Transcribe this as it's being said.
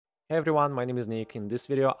Hey everyone, my name is Nick. In this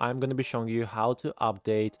video, I'm going to be showing you how to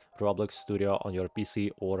update Roblox Studio on your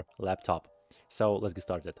PC or laptop. So let's get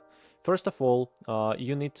started. First of all,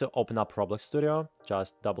 you need to open up Roblox Studio,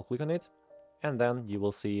 just double click on it, and then you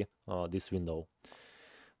will see this window.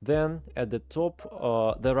 Then at the top,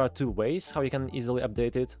 there are two ways how you can easily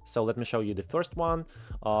update it. So let me show you the first one.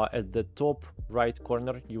 At the top right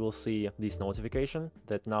corner, you will see this notification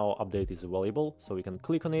that now update is available. So you can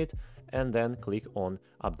click on it and then click on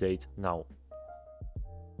update now.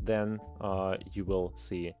 Then you will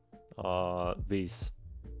see this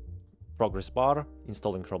progress bar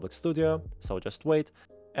installing Roblox Studio. So just wait.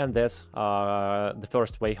 And that's the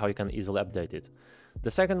first way how you can easily update it.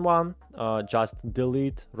 The second one, just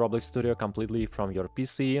delete Roblox Studio completely from your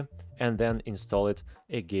PC and then install it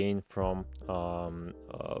again from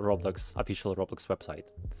Roblox official Roblox website.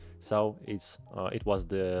 So it was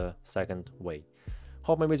the second way.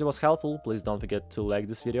 Hope my video was helpful. Please don't forget to like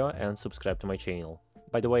this video and subscribe to my channel.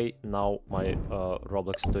 By the way, now my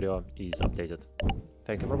Roblox Studio is updated.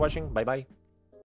 Thank you for watching. Bye bye.